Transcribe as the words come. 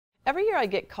Every year I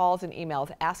get calls and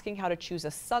emails asking how to choose a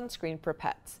sunscreen for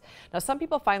pets. Now, some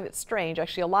people find it strange,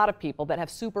 actually a lot of people that have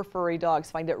super furry dogs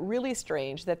find it really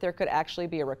strange that there could actually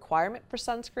be a requirement for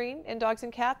sunscreen in dogs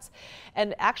and cats.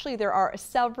 And actually there are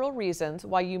several reasons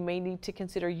why you may need to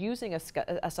consider using a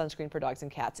sunscreen for dogs and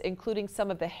cats, including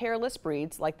some of the hairless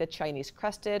breeds like the Chinese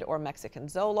crested or Mexican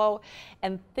Zolo,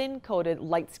 and thin-coated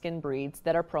light-skinned breeds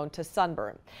that are prone to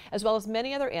sunburn, as well as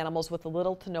many other animals with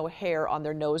little to no hair on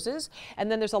their noses. And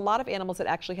then there's a lot of animals that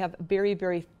actually have very,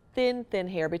 very thin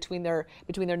hair between their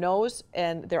nose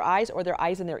and their eyes, or their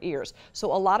eyes and their ears.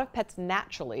 So a lot of pets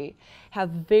naturally have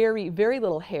very, very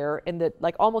little hair in the,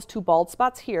 like almost two bald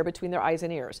spots here between their eyes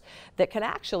and ears that can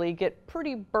actually get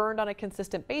pretty burned on a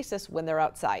consistent basis when they're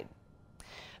outside.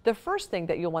 The first thing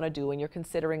that you'll want to do when you're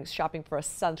considering shopping for a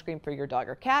sunscreen for your dog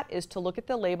or cat is to look at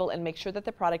the label and make sure that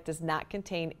the product does not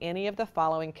contain any of the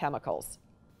following chemicals: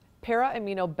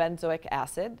 para-aminobenzoic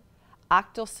acid,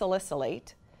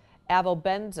 octosalicylate,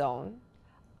 avobenzone,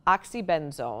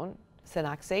 oxybenzone,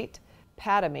 sinoxate,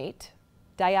 patamate,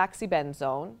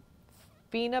 dioxybenzone,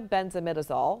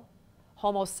 phenobenzimidazole,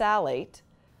 homosalate,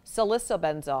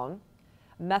 salicybenzoin,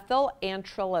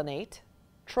 methylanthralenate,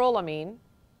 trolamine,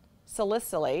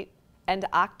 salicylate, and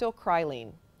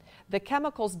octocrylene. The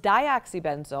chemicals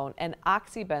dioxybenzone and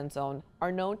oxybenzone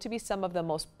are known to be some of the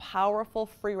most powerful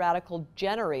free radical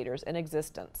generators in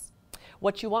existence.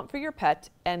 What you want for your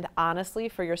pet, and honestly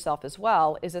for yourself as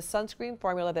well, is a sunscreen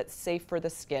formula that's safe for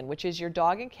the skin, which is your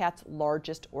dog and cat's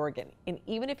largest organ. And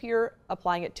even if you're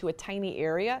applying it to a tiny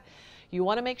area, you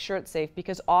want to make sure it's safe,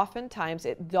 because oftentimes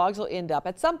dogs will end up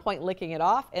at some point licking it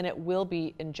off and it will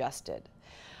be ingested.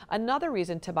 Another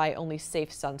reason to buy only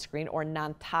safe sunscreen or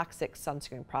non-toxic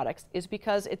sunscreen products is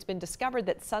because it's been discovered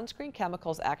that sunscreen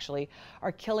chemicals actually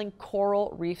are killing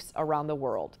coral reefs around the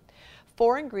world.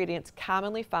 4 ingredients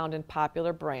commonly found in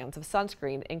popular brands of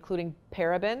sunscreen, including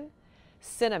paraben,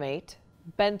 cinnamate,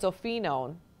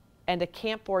 benzophenone, and a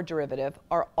camphor derivative,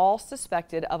 are all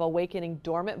suspected of awakening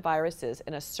dormant viruses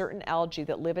in a certain algae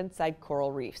that live inside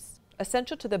coral reefs.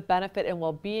 Essential to the benefit and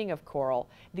well-being of coral,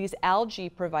 these algae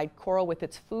provide coral with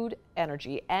its food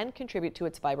energy and contribute to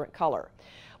its vibrant color.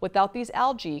 Without these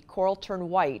algae, coral turn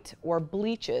white or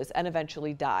bleaches and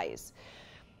eventually dies.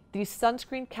 These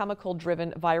sunscreen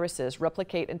chemical-driven viruses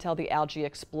replicate until the algae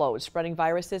explodes, spreading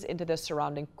viruses into the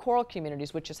surrounding coral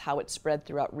communities, which is how it's spread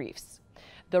throughout reefs.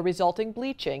 The resulting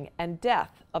bleaching and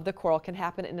death of the coral can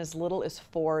happen in as little as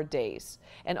 4 days.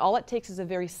 And all it takes is a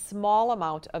very small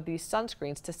amount of these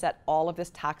sunscreens to set all of this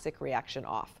toxic reaction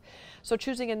off. So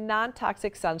choosing a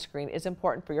non-toxic sunscreen is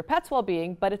important for your pet's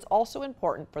well-being, but it's also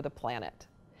important for the planet.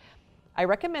 I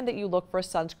recommend that you look for a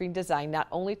sunscreen design not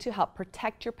only to help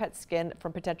protect your pet's skin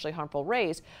from potentially harmful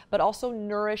rays, but also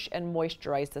nourish and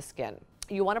moisturize the skin.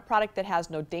 You want a product that has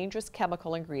no dangerous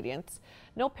chemical ingredients,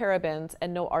 no parabens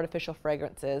and no artificial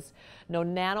fragrances, no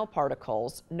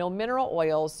nanoparticles, no mineral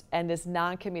oils, and is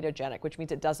non-comedogenic, which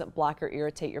means it doesn't block or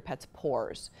irritate your pet's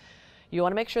pores. You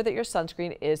want to make sure that your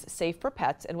sunscreen is safe for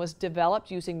pets and was developed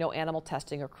using no animal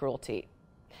testing or cruelty.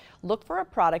 Look for a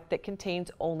product that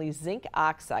contains only zinc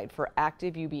oxide for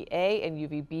active UVA and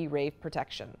UVB ray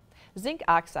protection. Zinc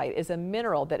oxide is a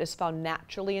mineral that is found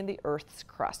naturally in the Earth's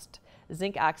crust.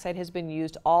 Zinc oxide has been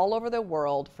used all over the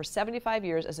world for 75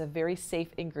 years as a very safe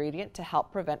ingredient to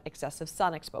help prevent excessive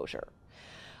sun exposure.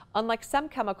 Unlike some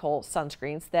chemical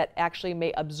sunscreens that actually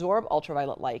may absorb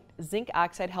ultraviolet light, zinc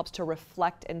oxide helps to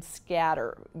reflect and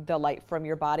scatter the light from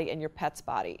your body and your pet's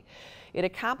body. It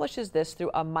accomplishes this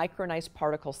through a micronized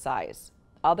particle size.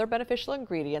 Other beneficial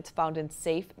ingredients found in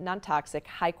safe, non-toxic,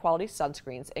 high-quality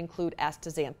sunscreens include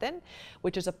astaxanthin,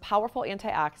 which is a powerful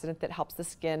antioxidant that helps the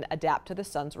skin adapt to the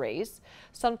sun's rays,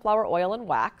 sunflower oil and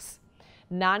wax.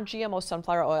 Non-GMO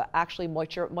sunflower oil actually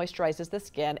moisturizes the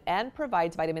skin and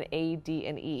provides vitamin A, D,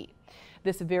 and E.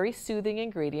 This very soothing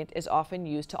ingredient is often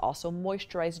used to also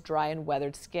moisturize dry and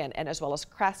weathered skin, and as well as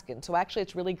cracked skin. So actually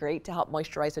it's really great to help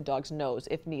moisturize a dog's nose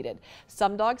if needed.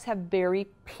 Some dogs have very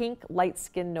pink, light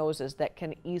skin noses that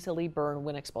can easily burn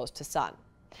when exposed to sun.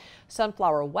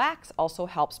 Sunflower wax also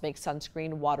helps make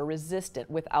sunscreen water resistant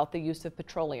without the use of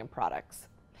petroleum products.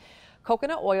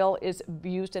 Coconut oil is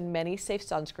used in many safe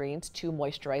sunscreens to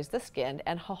moisturize the skin,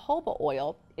 and jojoba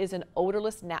oil is an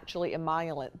odorless naturally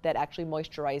emollient that actually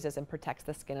moisturizes and protects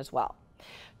the skin as well.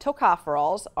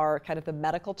 Tocopherols are kind of the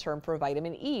medical term for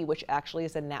vitamin E, which actually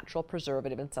is a natural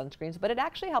preservative in sunscreens, but it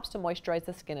actually helps to moisturize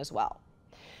the skin as well.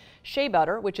 Shea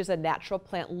butter, which is a natural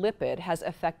plant lipid, has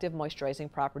effective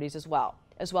moisturizing properties as well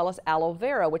as aloe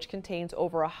vera, which contains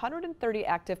over 130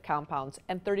 active compounds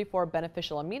and 34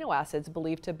 beneficial amino acids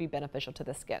believed to be beneficial to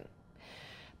the skin.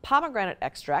 pomegranate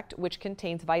extract, which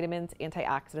contains vitamins,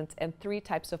 antioxidants, and 3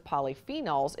 types of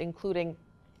polyphenols, including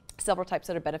several types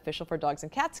that are beneficial for dogs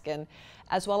and cat skin,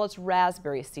 as well as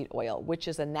raspberry seed oil, which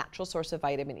is a natural source of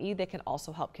vitamin E that can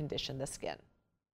also help condition the skin.